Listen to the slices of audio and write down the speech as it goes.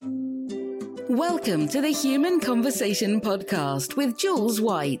Welcome to the Human Conversation podcast with Jules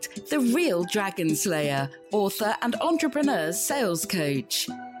White, the real dragon slayer, author and entrepreneur sales coach.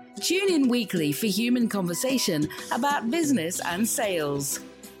 Tune in weekly for human conversation about business and sales.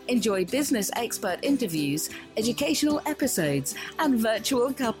 Enjoy business expert interviews, educational episodes, and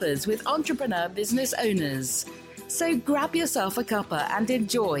virtual cuppers with entrepreneur business owners. So grab yourself a cuppa and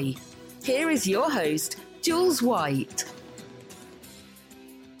enjoy. Here is your host, Jules White.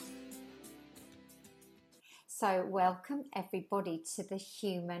 So welcome everybody to the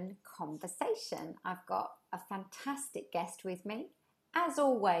Human Conversation. I've got a fantastic guest with me. As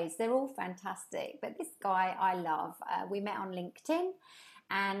always, they're all fantastic, but this guy I love. We met on LinkedIn,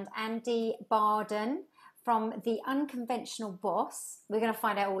 and Andy Barden from The Unconventional Boss, we're going to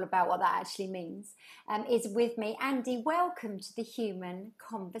find out all about what that actually means, is with me. Andy, welcome to the Human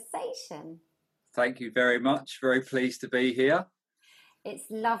Conversation. Thank you very much. Very pleased to be here. It's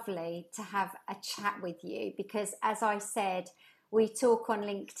lovely to have a chat with you because, as I said, we talk on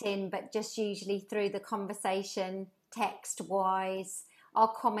LinkedIn, but just usually through the conversation, text-wise. I'll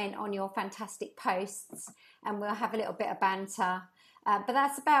comment on your fantastic posts and we'll have a little bit of banter. But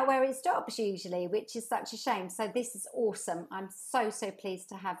that's about where it stops usually, which is such a shame. So this is awesome. I'm so pleased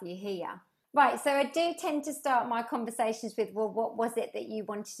to have you here. Right, so I do tend to start my conversations with, well, what was it that you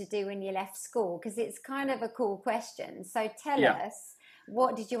wanted to do when you left school? Because it's kind of a cool question. So tell us,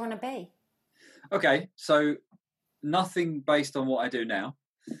 what did you want to be? Okay, so nothing based on what I do now.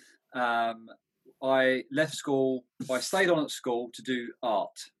 I left school, I stayed on at school to do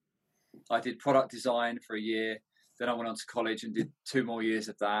art. I did product design for a year, then I went on to college and did 2 more years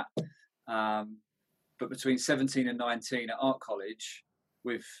of that. But between 17 and 19 at art college,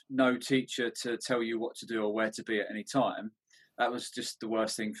 with no teacher to tell you what to do or where to be at any time, that was just the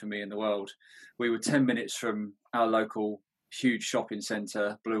worst thing for me in the world. We were 10 minutes from our local huge shopping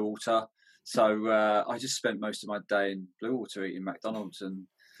centre, Bluewater. So I just spent most of my day in Bluewater eating McDonald's and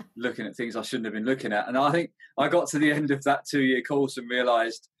looking at things I shouldn't have been looking at. And I think I got to the end of that 2-year course and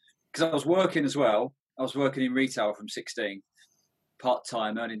realised, because I was working as well, I was working in retail from 16,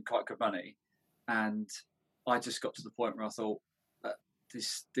 part-time, earning quite good money. And I just got to the point where I thought,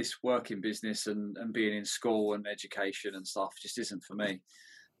 this working business and being in school and education and stuff just isn't for me.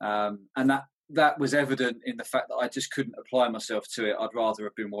 And that was evident in the fact that I just couldn't apply myself to it. I'd rather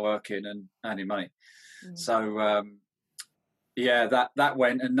have been working and earning money. So, that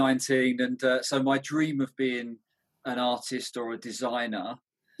went at 19. And so my dream of being an artist or a designer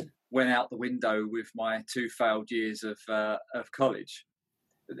went out the window with my 2 failed years of college.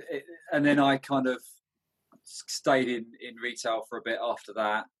 And then I kind of stayed in retail for a bit after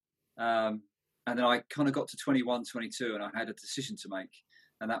that. And then I kind of got to 21, 22, and I had a decision to make.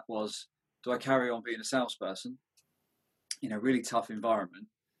 And that was, do I carry on being a salesperson in a really tough environment,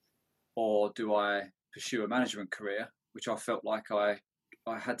 or do I pursue a management career, which I felt like I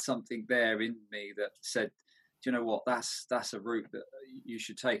had something there in me that said, do you know what, that's a route that you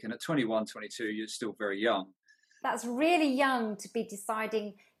should take. And at 21, 22, you're still very young. That's really young to be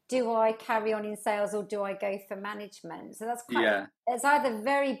deciding, do I carry on in sales or do I go for management? So that's quite, it's either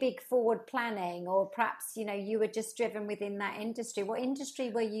very big forward planning or perhaps, you were just driven within that industry. What industry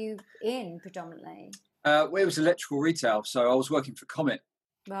were you in predominantly? Well, it was electrical retail. So I was working for Comet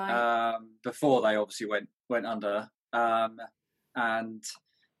before they obviously went under. And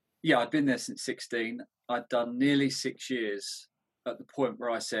I'd been there since 16. I'd done nearly 6 years at the point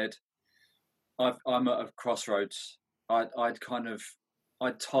where I said, I'm at a crossroads.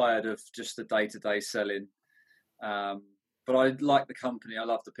 I'd tired of just the day-to-day selling, but I liked the company. I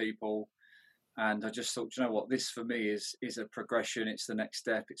loved the people, and I just thought, you know what, this for me is a progression. It's the next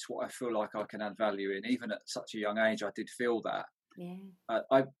step. It's what I feel like I can add value in. Even at such a young age, I did feel that. Yeah.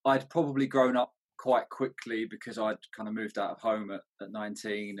 I'd probably grown up quite quickly because I'd kind of moved out of home at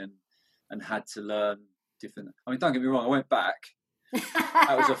 19 and had to learn different. I mean, don't get me wrong, I went back.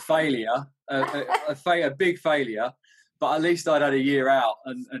 That was a failure, a big failure. But at least I'd had a year out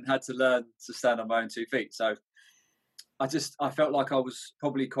and had to learn to stand on my own 2 feet. So I felt like I was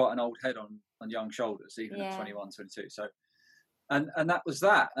probably quite an old head on young shoulders, even at 21, 22. So, and that was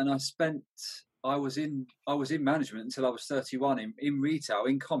that. And I was in management until I was 31, in retail,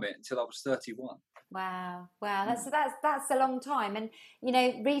 in Comet until I was 31. Wow. That's a long time. And,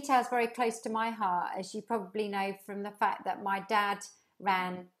 retail is very close to my heart, as you probably know from the fact that my dad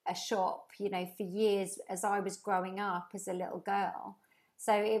ran a shop, for years as I was growing up as a little girl.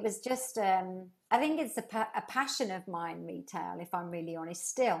 So it was just, I think it's a passion of mine, retail, if I'm really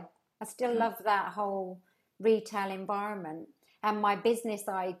honest. I still love that whole retail environment. And my business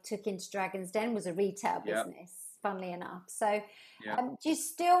I took into Dragon's Den was a retail business. funnily enough. So Yeah. do you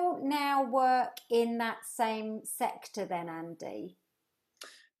still now work in that same sector then, Andy?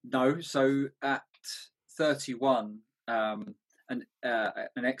 No. So at 31, an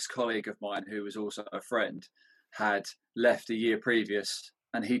ex-colleague of mine who was also a friend had left a year previous,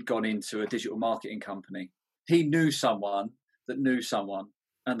 and he'd gone into a digital marketing company. He knew someone that knew someone,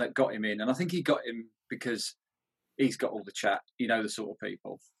 and that got him in. And I think he got him because he's got all the chat, the sort of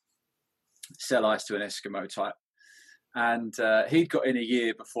people. Sell ice to an Eskimo type. And he'd got in a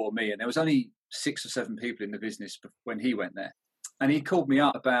year before me, and there was only 6 or 7 people in the business when he went there. And he called me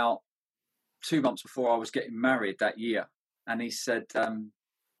up about 2 months before I was getting married that year. And he said, have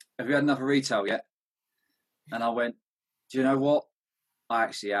you had enough of retail yet? And I went, do you know what? I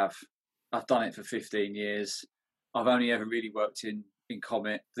actually have. I've done it for 15 years. I've only ever really worked in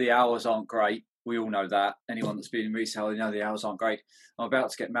Comet. The hours aren't great. We all know that. Anyone that's been in retail, the hours aren't great. I'm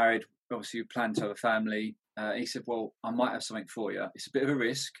about to get married. Obviously, we plan to have a family. He said, well, I might have something for you. It's a bit of a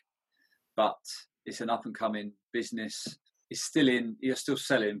risk, but it's an up-and-coming business. You're still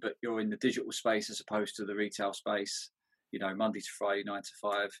selling, but you're in the digital space as opposed to the retail space, Monday to Friday, 9 to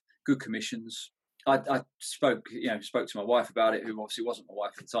 5, good commissions. I spoke to my wife about it, who obviously wasn't my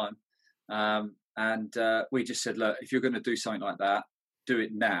wife at the time. And we just said, look, if you're going to do something like that, do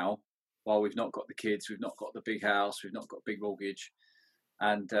it now while we've not got the kids, we've not got the big house, we've not got a big mortgage.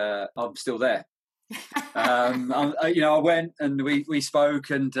 And I'm still there. I went and we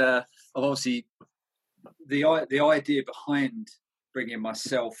spoke, and obviously the idea behind bringing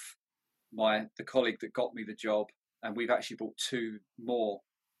myself, the colleague that got me the job, and we've actually brought 2 more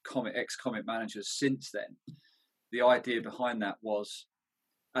ex-Comet managers since then. The idea behind that was,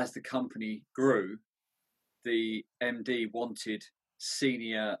 as the company grew, the MD wanted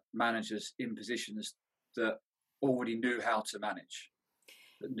senior managers in positions that already knew how to manage,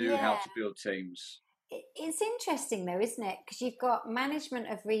 that knew how to build teams. It's interesting though, isn't it? Because you've got management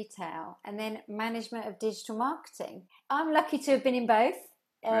of retail and then management of digital marketing. I'm lucky to have been in both.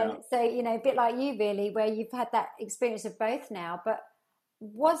 So, a bit like you really, where you've had that experience of both now. But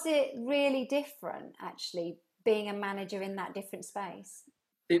was it really different, actually, being a manager in that different space?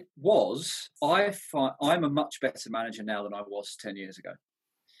 It was. I'm a much better manager now than I was 10 years ago.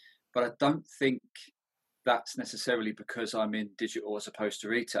 But I don't think that's necessarily because I'm in digital as opposed to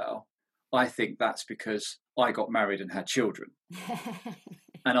retail. I think that's because I got married and had children.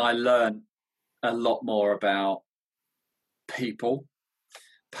 And I learned a lot more about people,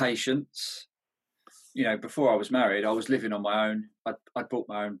 patience. Before I was married, I was living on my own. I bought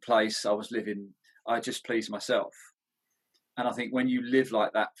my own place. I just pleased myself. And I think when you live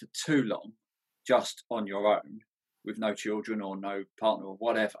like that for too long, just on your own, with no children or no partner or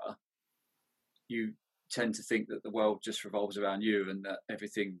whatever, you tend to think that the world just revolves around you and that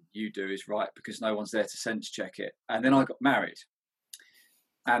everything you do is right because no one's there to sense check it. And then I got married,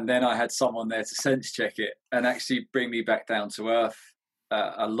 and then I had someone there to sense check it and actually bring me back down to earth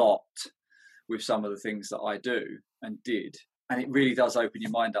a lot with some of the things that I do and did. And it really does open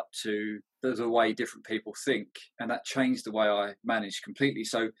your mind up to the way different people think. And that changed the way I managed completely.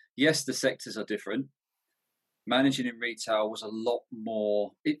 So yes, the sectors are different. Managing in retail was a lot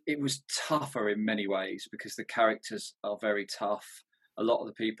more, it was tougher in many ways because the characters are very tough. A lot of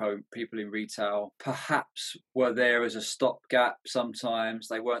the people in retail perhaps were there as a stopgap sometimes.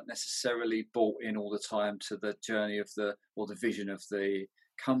 They weren't necessarily bought in all the time to the journey of the vision of the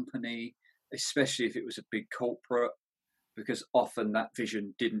company, especially if it was a big corporate, because often that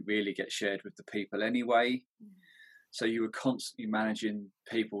vision didn't really get shared with the people anyway. So you were constantly managing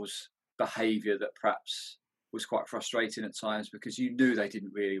people's behaviour that perhaps was quite frustrating at times because you knew they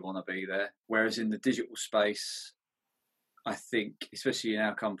didn't really want to be there. Whereas in the digital space, I think, especially in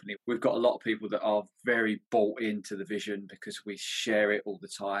our company, we've got a lot of people that are very bought into the vision because we share it all the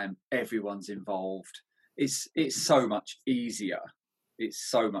time. Everyone's involved. It's so much easier. It's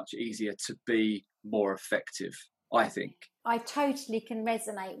so much easier to be more effective, I think. I totally can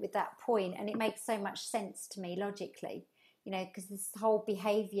resonate with that point, and it makes so much sense to me logically, because this whole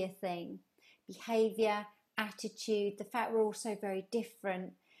behaviour thing, attitude, the fact we're all so very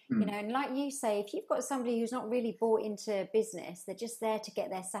different, and like you say, if you've got somebody who's not really bought into business, they're just there to get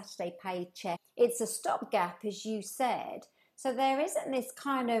their Saturday paycheck, it's a stopgap, as you said. So there isn't this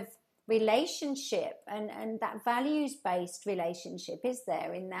kind of relationship and that values-based relationship, is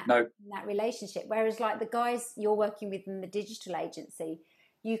there, in that relationship? Whereas like the guys you're working with in the digital agency,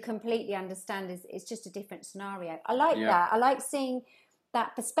 you completely understand it's just a different scenario. I like that. I like seeing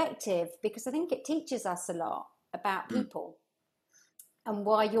that perspective because I think it teaches us a lot about people and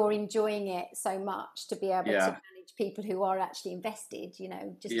why you're enjoying it so much, to be able to manage people who are actually invested,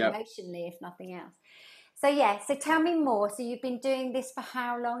 just emotionally, if nothing else. So tell me more. So you've been doing this for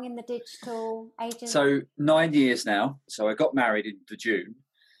how long in the digital agency? So 9 years now. So I got married in June,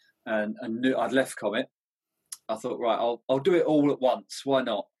 and knew I'd left Comet. I thought, right, I'll do it all at once. Why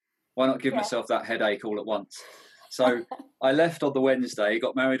not? Why not give myself that headache all at once? So I left on the Wednesday,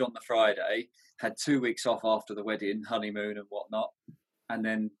 got married on the Friday, had 2 weeks off after the wedding, honeymoon and whatnot, and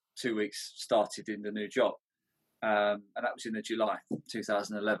then 2 weeks started in the new job. And that was in the July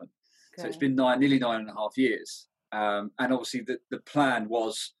 2011. So it's been nearly 9.5 years. And obviously the plan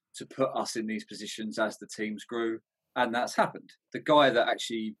was to put us in these positions as the teams grew. And that's happened. The guy that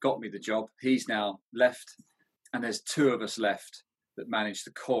actually got me the job, he's now left. And there's two of us left that manage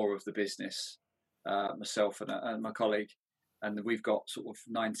the core of the business, myself and my colleague. And we've got sort of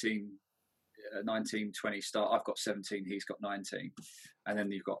 19, 20 staff. I've got 17, he's got 19. And then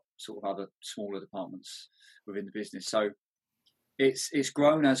you've got sort of other smaller departments within the business. So it's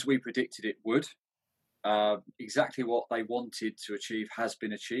grown as we predicted it would. Exactly what they wanted to achieve has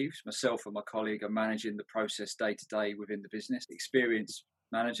been achieved. Myself and my colleague are managing the process day to day within the business, experienced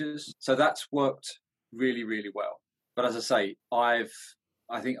managers. So that's worked really, really well. But as I say, I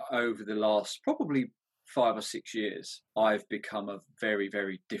think over the last probably 5 or 6 years, I've become a very,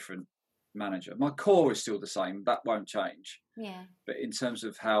 very different manager. My core is still the same. That won't change. Yeah. But in terms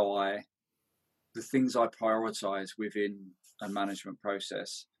of the things I prioritise within a management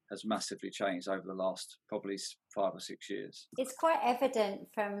process has massively changed over the last probably 5 or 6 years. It's quite evident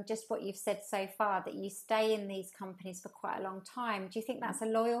from just what you've said so far that you stay in these companies for quite a long time. Do you think that's a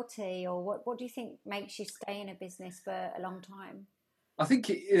loyalty, or what do you think makes you stay in a business for a long time? I think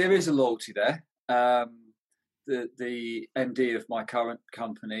there is a loyalty there. The MD of my current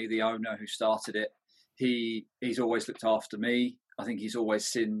company, the owner who started it, he's always looked after me. I think he's always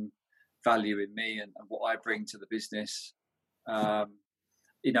seen value in me and what I bring to the business.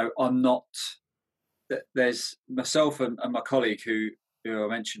 I'm not. There's myself and my colleague who I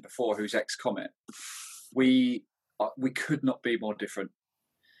mentioned before, who's ex-Comet. We could not be more different.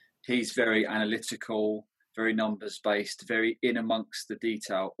 He's very analytical, very numbers based, very in amongst the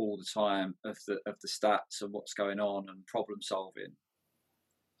detail all the time of the stats and what's going on and problem solving.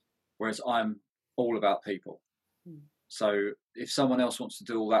 Whereas I'm all about people. So if someone else wants to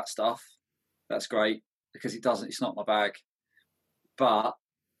do all that stuff, that's great, because it's not my bag. But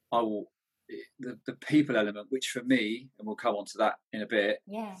the people element, which for me, and we'll come on to that in a bit,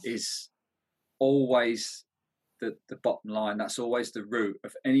 is always the bottom line. That's always the root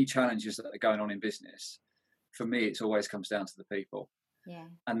of any challenges that are going on in business. For me, it always comes down to the people. Yeah.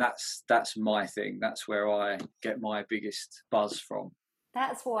 And that's my thing. That's where I get my biggest buzz from.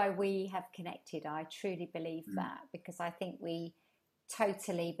 That's why we have connected. I truly believe that, because I think we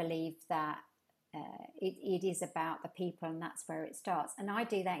totally believe that it is about the people, and that's where it starts. And I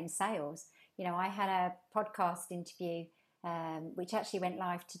do that in sales. I had a podcast interview which actually went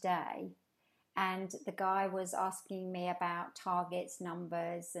live today, and the guy was asking me about targets,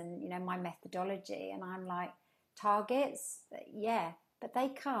 numbers, and my methodology, and I'm like, targets, yeah, but they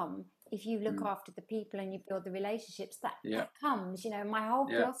come if you look after the people and you build the relationships. That comes. My whole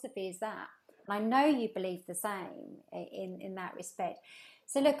philosophy is that. And I know you believe the same in that respect.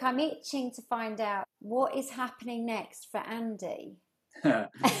 So look, I'm itching to find out what is happening next for Andy.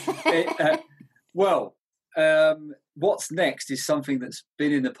 What's next is something that's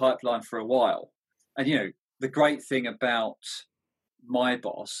been in the pipeline for a while. And, the great thing about my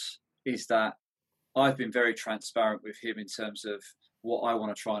boss is that I've been very transparent with him in terms of what I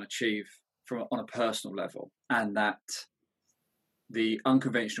want to try and achieve on a personal level. And that the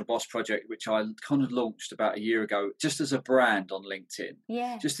Unconventional Boss Project, which I kind of launched about a year ago, just as a brand on LinkedIn,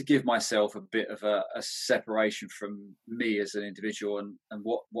 just to give myself a bit of a separation from me as an individual and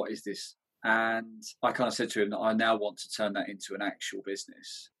what is this? And I kind of said to him that I now want to turn that into an actual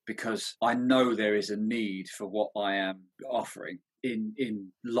business, because I know there is a need for what I am offering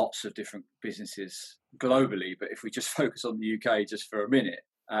in lots of different businesses globally. But if we just focus on the UK just for a minute,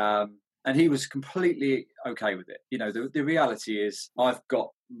 and he was completely okay with it. The reality is I've got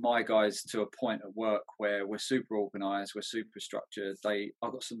my guys to a point at work where we're super organised, we're super structured. I've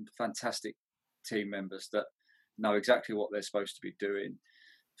got some fantastic team members that know exactly what they're supposed to be doing.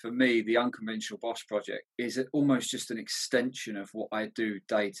 For me, the Unconventional Boss Project is almost just an extension of what I do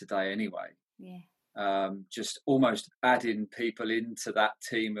day to day anyway. Yeah. Just almost adding people into that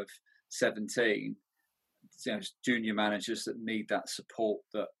team of 17, junior managers that need that support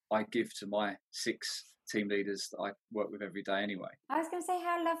that I give to my 6 team leaders that I work with every day anyway. I was going to say,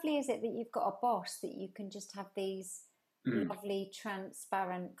 how lovely is it that you've got a boss that you can just have these lovely,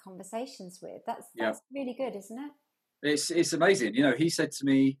 transparent conversations with? That's really good, isn't it? It's amazing. He said to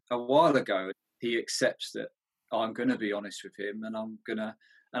me a while ago, he accepts that I'm going to be honest with him, and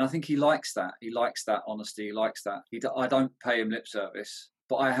I think he likes that. He likes that honesty. He likes that. I don't pay him lip service,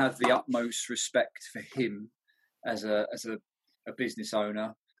 but I have the utmost respect for him as a business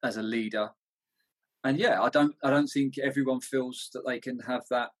owner, as a leader. And yeah, I don't think everyone feels that they can have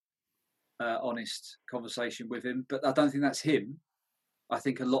that honest conversation with him. But I don't think that's him. I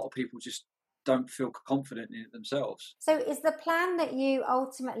think a lot of people just don't feel confident in it themselves. So is the plan that you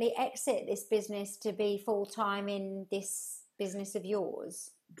ultimately exit this business to be full-time in this business of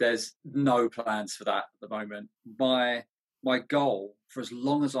yours? There's no plans for that at the moment. My goal for as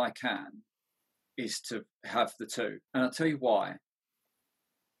long as I can is to have the two. And I'll tell you why.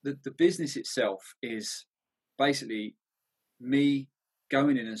 The business itself is basically me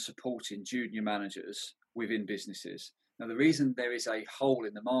going in and supporting junior managers within businesses. Now, the reason there is a hole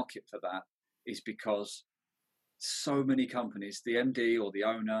in the market for that is because so many companies, the MD or the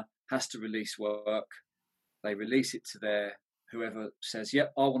owner has to release work. They release it to their whoever says,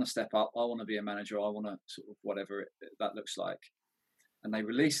 yep, I want to step up, I want to be a manager, I want to sort of whatever that looks like. And they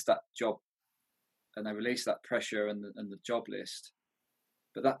release that job and they release that pressure and the job list.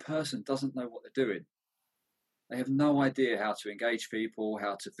 But that person doesn't know what they're doing. They have no idea how to engage people,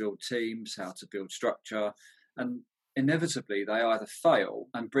 how to build teams, how to build structure. And inevitably, they either fail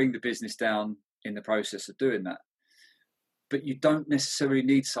and bring the business down in the process of doing that. But you don't necessarily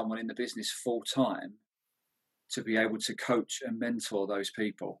need someone in the business full time to be able to coach and mentor those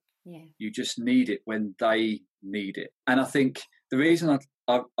people. Yeah. You just need it when they need it. And I think the reason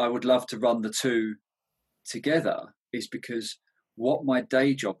I would love to run the two together is because what my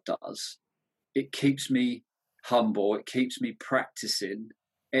day job does, it keeps me humble, it keeps me practicing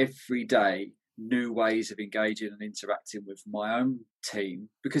every day new ways of engaging and interacting with my own team.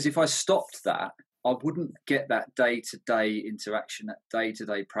 Because if I stopped that, I wouldn't get that day-to-day interaction, that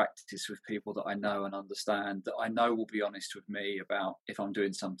day-to-day practice with people that I know and understand, that I know will be honest with me about if I'm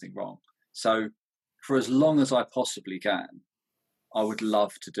doing something wrong. So for as long as I possibly can, I would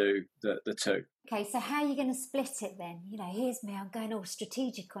love to do the two. Okay, so how are you going to split it then? Here's me, I'm going all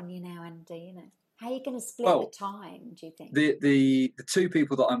strategic on you now, Andy, How are you going to split the time, do you think? The two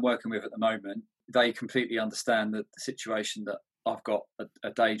people that I'm working with at the moment, they completely understand the situation that I've got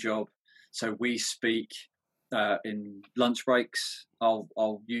a day job. So we speak in lunch breaks.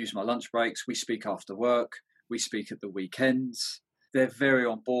 I'll use my lunch breaks. We speak after work. We speak at the weekends. They're very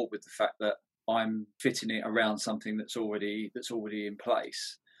on board with the fact that I'm fitting it around something that's already in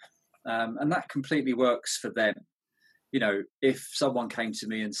place, and that completely works for them. If someone came to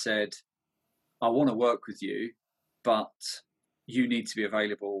me and said, "I want to work with you, but you need to be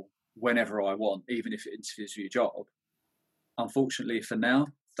available whenever I want, even if it interferes with your job," unfortunately, for now,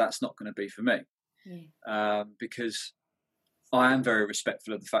 that's not going to be for me. Yeah. Because I am very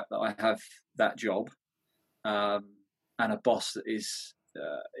respectful of the fact that I have that job, and a boss that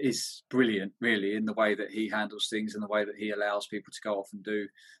is brilliant, really, in the way that he handles things and the way that he allows people to go off and do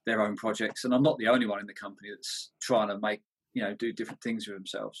their own projects. And I'm not the only one in the company that's trying to do different things with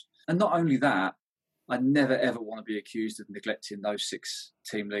themselves. And not only that, I never ever want to be accused of neglecting those 6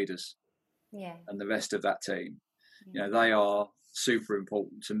 team leaders, and the rest of that team. Yeah. They are super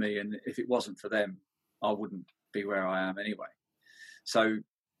important to me, and if it wasn't for them, I wouldn't be where I am anyway. So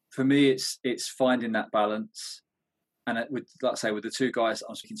for me, it's finding that balance. And with the 2 guys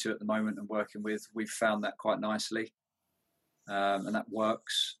I'm speaking to at the moment and working with, we've found that quite nicely, and that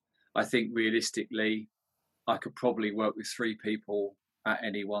works. I think realistically, I could probably work with 3 people at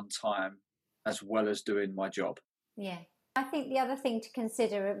any one time, as well as doing my job. Yeah. I think the other thing to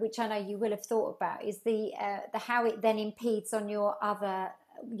consider, which I know you will have thought about, is the how it then impedes on your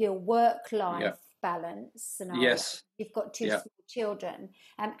work-life balance scenario. Yes. You've got 2 small children,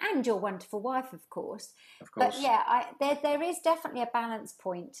 and your wonderful wife, of course. Of course. But there is definitely a balance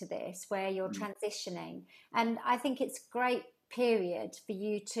point to this where you're transitioning, and I think it's a great period for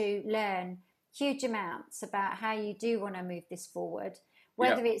you to learn huge amounts about how you do want to move this forward,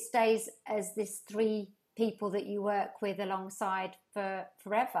 whether it stays as this 3 people that you work with alongside for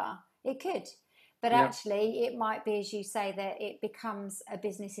forever. It could, but actually it might be, as you say, that it becomes a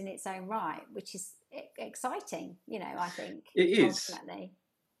business in its own right, which is exciting. I think it is. Ultimately.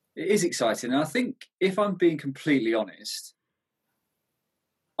 It is exciting, and I think, if I'm being completely honest,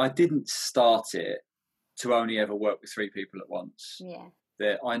 I didn't start it to only ever work with 3 people at once. Yeah.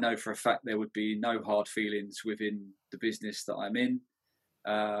 That I know for a fact there would be no hard feelings within the business that I'm in.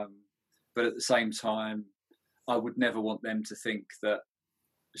 But at the same time, I would never want them to think that,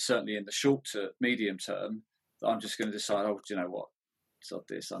 certainly in the short to medium term, that I'm just going to decide, oh, do you know what? Sod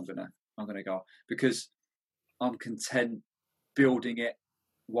this, I'm gonna go, because I'm content building it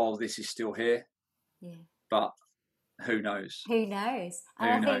while this is still here. Yeah. But who knows? Who knows?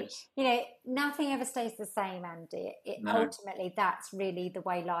 And I think, nothing ever stays the same, Andy. No. Ultimately, that's really the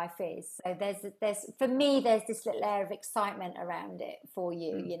way life is. So for me, there's this little air of excitement around it for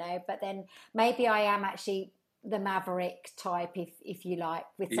you, but then maybe I am actually the maverick type, if you like,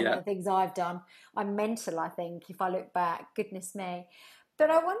 with some of the things I've done. I'm mental, I think, if I look back, goodness me. But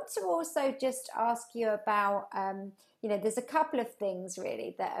I want to also just ask you about, there's a couple of things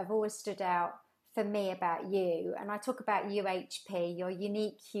really that have always stood out for me about you, and I talk about UHP, your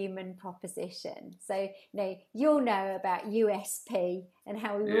unique human proposition. So you'll know about USP and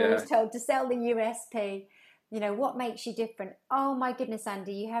how we were always told to sell the USP. What makes you different? Oh my goodness,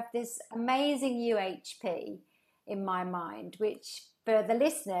 Andy, you have this amazing UHP in my mind, which for the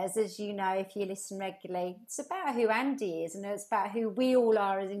listeners, as you know, if you listen regularly, it's about who Andy is, and it's about who we all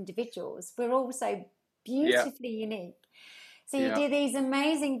are as individuals. We're all so beautifully unique. So you do these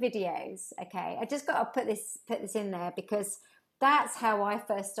amazing videos. Okay, I just got to put this in there because that's how I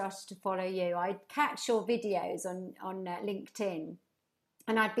first started to follow you. I'd catch your videos on LinkedIn,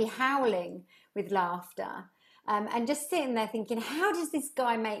 and I'd be howling with laughter, and just sitting there thinking, how does this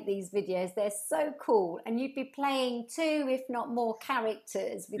guy make these videos? They're so cool. And you'd be playing 2, if not more,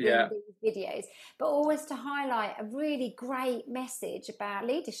 characters within these videos, but always to highlight a really great message about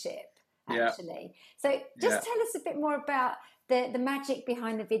leadership. Actually, so just tell us a bit more about the magic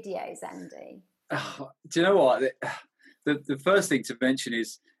behind the videos, Andy. Do you know what? The first thing to mention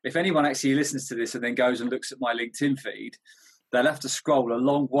is if anyone actually listens to this and then goes and looks at my LinkedIn feed, they'll have to scroll a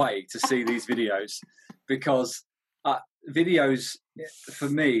long way to see these videos, because videos, for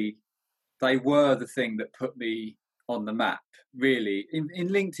me, they were the thing that put me on the map, really. In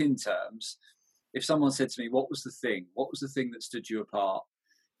LinkedIn terms, if someone said to me, what was the thing that stood you apart?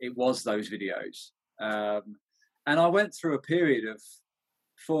 It was those videos. And I went through a period of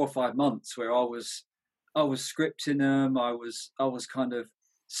 4 or 5 months where I was scripting them. I was kind of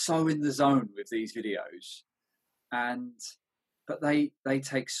so in the zone with these videos, but they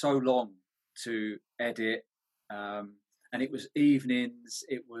take so long to edit, and it was evenings.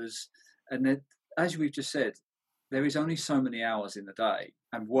 And then, as we've just said, there is only so many hours in the day,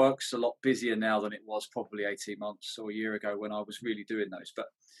 and work's a lot busier now than it was probably 18 months or a year ago when I was really doing those. But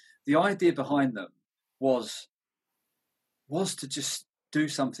the idea behind them was to just do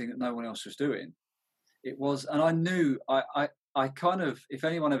something that no one else was doing. It was, and I knew, I kind of, if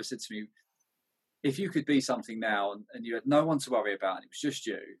anyone ever said to me, if you could be something now and you had no one to worry about and it was just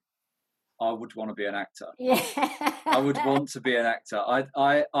you, I would want to be an actor. Yeah. I would want to be an actor.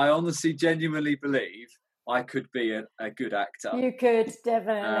 I honestly, genuinely believe I could be a good actor. You could,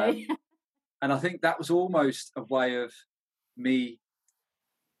 definitely. And I think that was almost a way of me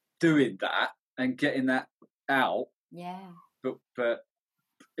doing that and getting that out. Yeah. But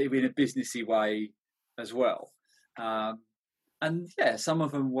in a businessy way as well. And some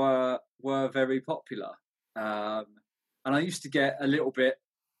of them were very popular. And I used to get a little bit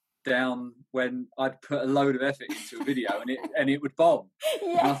down when I'd put a load of effort into a video and it would bomb.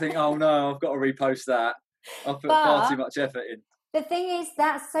 Yeah. And I think, oh no, I've got to repost that. I've put far too much effort in. The thing is,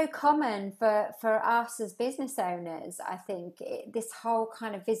 that's so common for us as business owners. I think this whole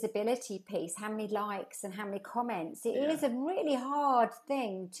kind of visibility piece, how many likes and how many comments, it is a really hard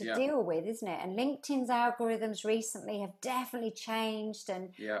thing to deal with, isn't it? And LinkedIn's algorithms recently have definitely changed,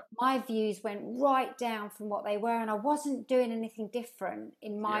 and my views went right down from what they were, and I wasn't doing anything different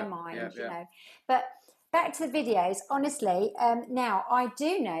in my mind, you know. But back to the videos, honestly, now I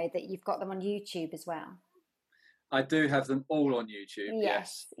do know that you've got them on YouTube as well. I do have them all on YouTube.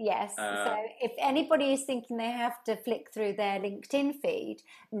 Yes. So if anybody is thinking they have to flick through their LinkedIn feed,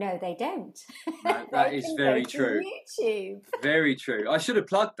 no, they don't. No, that is very true. YouTube. Very true. I should have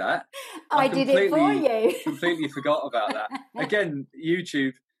plugged that. I did it for you. Completely forgot about that. Again,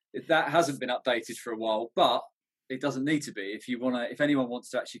 YouTube, that hasn't been updated for a while, but it doesn't need to be. If anyone wants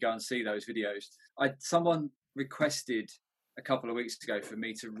to actually go and see those videos, someone requested a couple of weeks ago for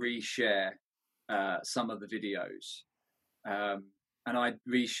me to reshare some of the videos, and I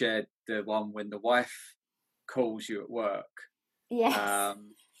reshared the one when the wife calls you at work,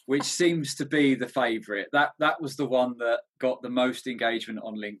 which seems to be the favourite. That was the one that got the most engagement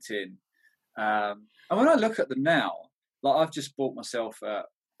on LinkedIn. And when I look at them now, like I've just bought myself a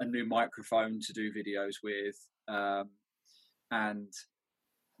new microphone to do videos with, and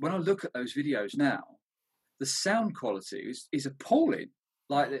when I look at those videos now, the sound quality is appalling.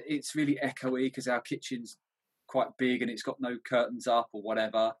 Like, it's really echoey because our kitchen's quite big and it's got no curtains up or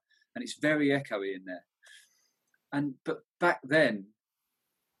whatever, and it's very echoey in there. But back then,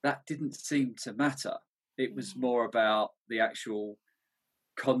 that didn't seem to matter. It was more about the actual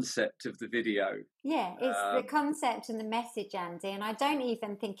concept of the video. Yeah, it's the concept and the message, Andy. And I don't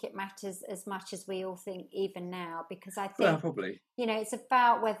even think it matters as much as we all think even now, because I think, probably, it's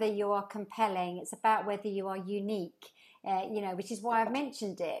about whether you are compelling. It's about whether you are unique, which is why I've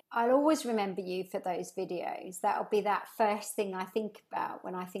mentioned it. I'll always remember you for those videos. That'll be that first thing I think about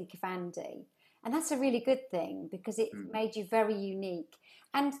when I think of Andy. And that's a really good thing, because it made you very unique.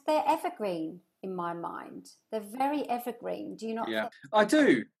 And they're evergreen in my mind. They're very evergreen. Do you not? Yeah, I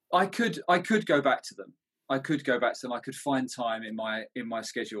do. I could go back to them. I could find time in my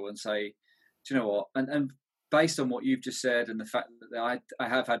schedule and say, do you know what? And based on what you've just said and the fact that I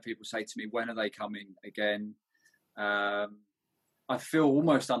have had people say to me, when are they coming again? I feel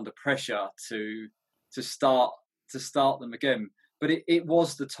almost under pressure to start them again. But it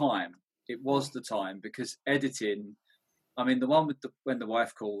was the time. It was the time, because editing. I mean, the one with when the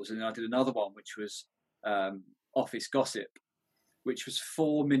wife calls, and then I did another one which was office gossip, which was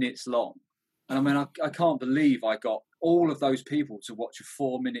 4 minutes long. And I mean, I can't believe I got all of those people to watch a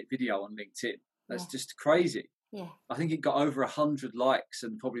 4-minute video on LinkedIn. That's just crazy. Yeah. I think it got over 100 likes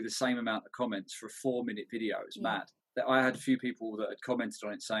and probably the same amount of comments for a 4-minute video. It was mad. I had a few people that had commented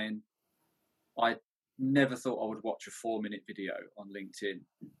on it saying, I never thought I would watch a 4-minute video on LinkedIn,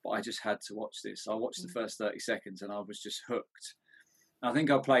 but I just had to watch this. I watched the first 30 seconds and I was just hooked. And I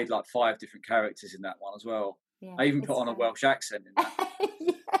think I played like 5 different characters in that one as well. Yeah, I even put on a Welsh accent in that.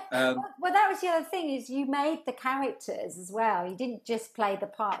 Well, that was the other thing, is you made the characters as well. You didn't just play the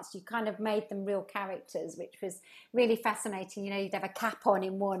parts. You kind of made them real characters, which was really fascinating. You'd have a cap on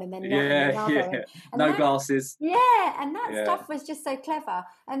in one and then not in another. Yeah. And no glasses. Yeah, and that stuff was just so clever.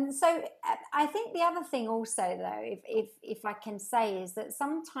 And so I think the other thing also, though, if I can say, is that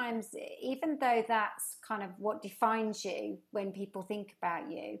sometimes, even though that's kind of what defines you when people think about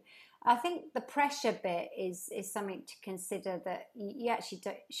you, I think the pressure bit is something to consider, that you actually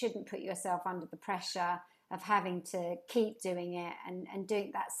shouldn't put yourself under the pressure of having to keep doing it and doing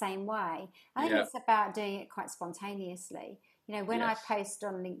it that same way. I think it's about doing it quite spontaneously. When I post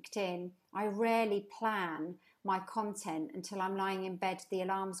on LinkedIn, I rarely plan my content until I'm lying in bed, the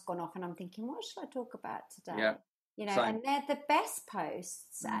alarm's gone off, and I'm thinking, what should I talk about today? Yeah. And they're the best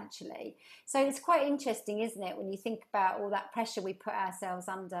posts, actually. So it's quite interesting, isn't it, when you think about all that pressure we put ourselves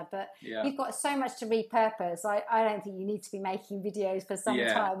under. But you've got so much to repurpose. I don't think you need to be making videos for some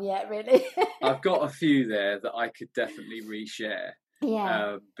time yet, really. I've got a few there that I could definitely reshare.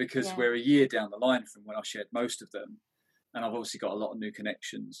 Yeah. Because we're a year down the line from when I shared most of them. And I've obviously got a lot of new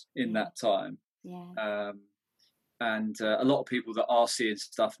connections in that time. Yeah. And a lot of people that are seeing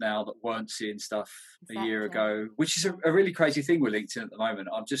stuff now that weren't seeing stuff a year ago, which is a really crazy thing with LinkedIn at the moment.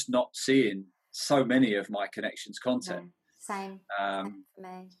 I'm just not seeing so many of my connections content. No, same for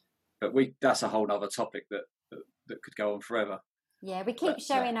me. But that's a whole other topic that could go on forever. Yeah, we keep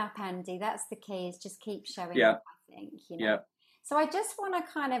showing up, Andy. That's the key, is just keep showing up, I think. Yeah. So I just want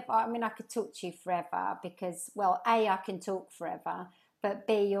to I could talk to you forever because, well, A, I can talk forever, but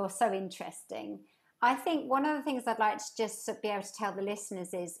B, you're so interesting. I think one of the things I'd like to just be able to tell the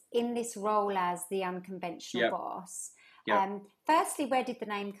listeners is, in this role as the unconventional boss, firstly, where did the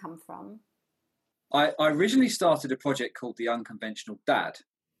name come from? I originally started a project called The Unconventional Dad.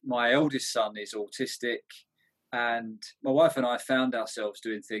 My eldest son is autistic, and my wife and I found ourselves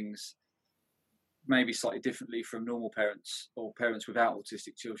doing things maybe slightly differently from normal parents or parents without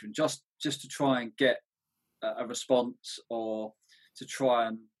autistic children, just to try and get a response, or to try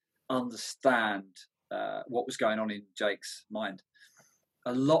and understand what was going on in Jake's mind.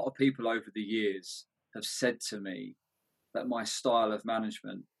 A lot of people over the years have said to me that my style of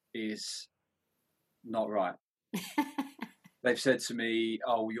management is not right. They've said to me,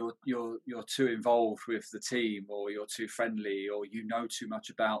 "Oh, you're too involved with the team, or you're too friendly, or you know too much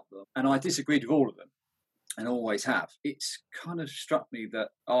about them." And I disagreed with all of them, and always have. It's kind of struck me that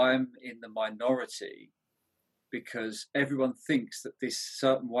I'm in the minority, because everyone thinks that this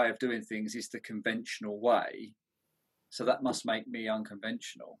certain way of doing things is the conventional way. So that must make me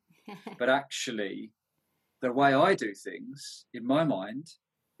unconventional. But actually, the way I do things, in my mind,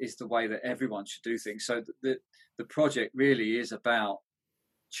 is the way that everyone should do things. So the project really is about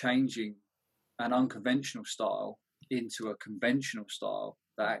changing an unconventional style into a conventional style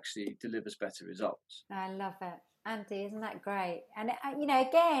that actually delivers better results. I love it. Andy, isn't that great? And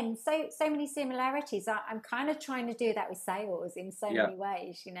again, so many similarities. I'm kind of trying to do that with sales in so many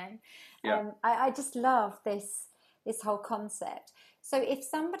ways. I just love this whole concept. So if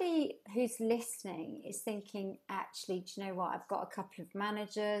somebody who's listening is thinking, actually, do you know what? I've got a couple of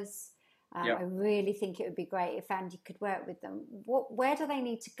managers. I really think it would be great if Andy could work with them. Where do they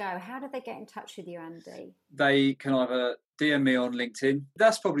need to go? How do they get in touch with you, Andy? They can either DM me on LinkedIn.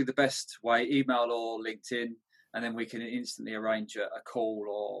 That's probably the best way, email or LinkedIn, and then we can instantly arrange a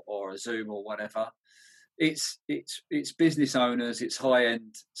call or a Zoom or whatever. It's business owners, it's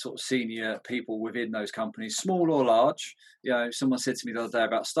high-end sort of senior people within those companies, small or large. Someone said to me the other day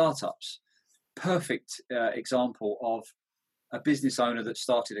about startups. Perfect example of a business owner that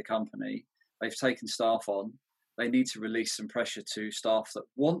started a company. They've taken staff on. They need to release some pressure to staff that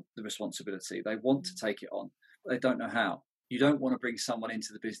want the responsibility. They want to take it on, but they don't know how. You don't want to bring someone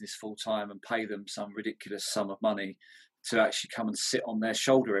into the business full time and pay them some ridiculous sum of money to actually come and sit on their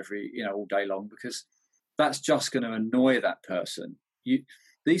shoulder all day long, because that's just going to annoy that person.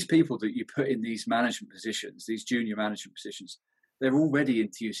 These people that you put in these management positions, these junior management positions, they're already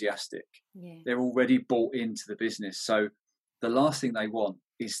enthusiastic. Yeah. They're already bought into the business. So the last thing they want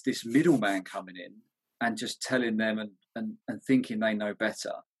is this middleman coming in and just telling them and thinking they know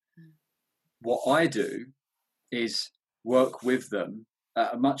better. Mm. What I do is work with them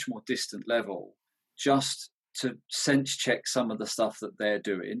at a much more distant level, just to sense check some of the stuff that they're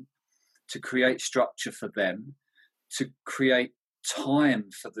doing, to create structure for them, to create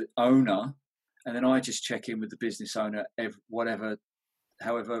time for the owner, and then I just check in with the business owner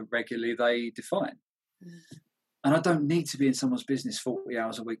however regularly they define. Mm. And I don't need to be in someone's business 40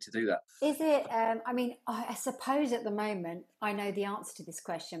 hours a week to do that. Is it, I suppose at the moment I know the answer to this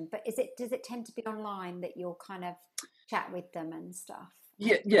question, but does it tend to be online that you'll kind of chat with them and stuff?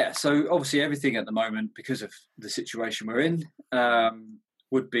 Yeah. So obviously everything at the moment, because of the situation we're in,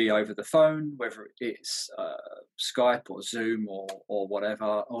 would be over the phone, whether it's Skype or Zoom or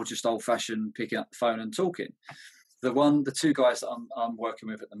whatever, or just old-fashioned picking up the phone and talking. The two guys that I'm working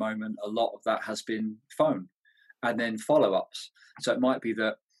with at the moment, a lot of that has been phone. And then follow-ups. So it might be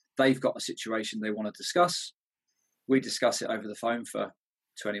that they've got a situation they want to discuss. We discuss it over the phone for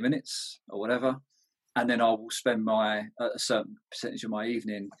 20 minutes or whatever. And then I will spend a certain percentage of my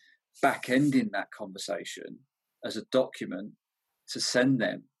evening back-ending that conversation as a document to send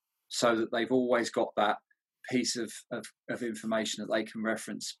them, so that they've always got that piece of information that they can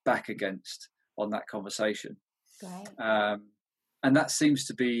reference back against on that conversation. Great. And that seems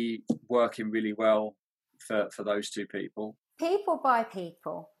to be working really well for those two people. People buy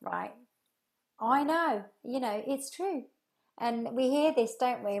people, right? I know, it's true. And we hear this,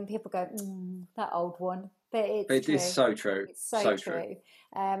 don't we? And people go, that old one. But it's true. Is so true. It's so true.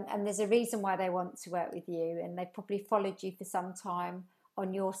 And there's a reason why they want to work with you. And they've probably followed you for some time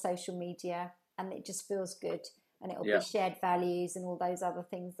on your social media. And it just feels good. And it'll be shared values and all those other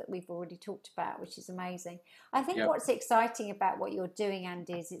things that we've already talked about, which is amazing. I think what's exciting about what you're doing,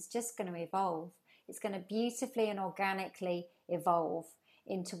 Andy, is it's just going to evolve. It's going to beautifully and organically evolve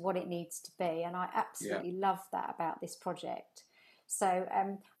into what it needs to be. And I absolutely love that about this project. So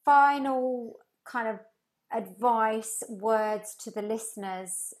final kind of advice, words to the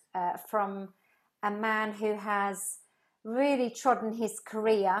listeners from a man who has really trodden his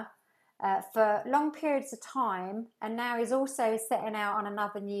career for long periods of time, and now is also setting out on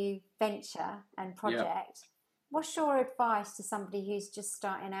another new venture and project. Yeah. What's your advice to somebody who's just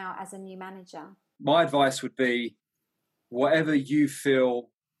starting out as a new manager? My advice would be, whatever you feel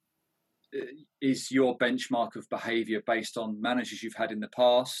is your benchmark of behaviour based on managers you've had in the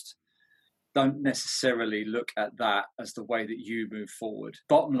past, don't necessarily look at that as the way that you move forward.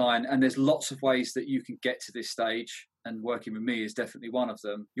 Bottom line, and there's lots of ways that you can get to this stage, and working with me is definitely one of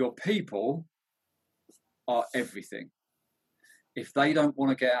them. Your people are everything. If they don't want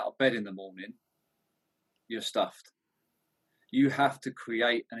to get out of bed in the morning, you're stuffed. You have to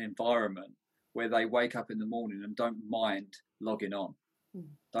create an environment where they wake up in the morning and don't mind logging on.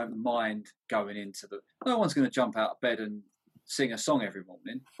 Don't mind going into no one's going to jump out of bed and sing a song every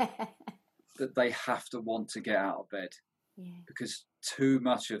morning. That they have to want to get out of bed. Yeah. Because too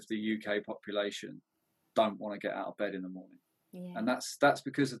much of the UK population don't want to get out of bed in the morning. Yeah. And that's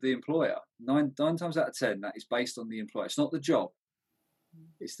because of the employer. Nine times out of 10, that is based on the employer. It's not the job.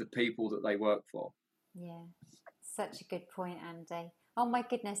 It's the people that they work for. Yeah. Such a good point, Andy. Oh my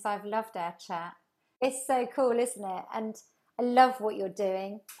goodness, I've loved our chat. It's so cool, isn't it? And I love what you're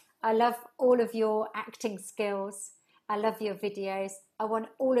doing. I love all of your acting skills. I love your videos. I want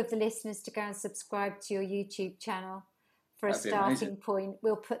all of the listeners to go and subscribe to your YouTube channel for a starting point.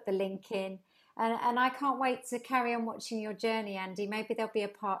 We'll put the link in. And I can't wait to carry on watching your journey, Andy. Maybe there'll be a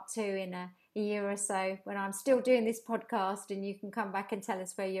part 2 in a year or so when I'm still doing this podcast and you can come back and tell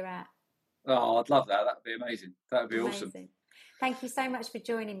us where you're at. Oh, I'd love that. That would be amazing. That would be awesome. Thank you so much for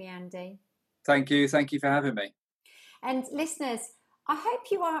joining me, Andy. Thank you. Thank you for having me. And listeners, I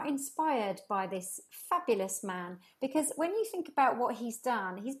hope you are inspired by this fabulous man, because when you think about what he's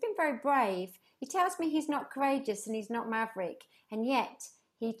done, he's been very brave. He tells me he's not courageous and he's not maverick, and yet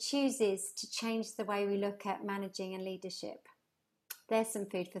he chooses to change the way we look at managing and leadership. There's some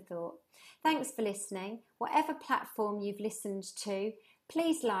food for thought. Thanks for listening. Whatever platform you've listened to,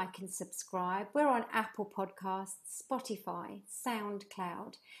 please like and subscribe. We're on Apple Podcasts, Spotify,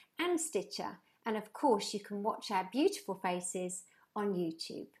 SoundCloud and Stitcher. And of course, you can watch our beautiful faces on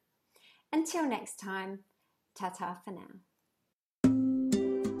YouTube. Until next time, ta-ta for now.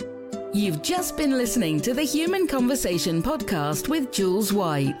 You've just been listening to the Human Conversation podcast with Jules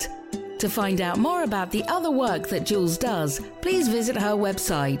White. To find out more about the other work that Jules does, please visit her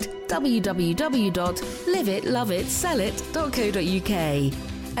website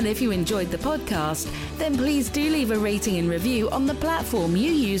www.liveitloveitsellit.co.uk. And if you enjoyed the podcast, then please do leave a rating and review on the platform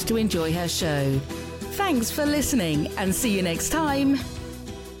you use to enjoy her show. Thanks for listening, and see you next time.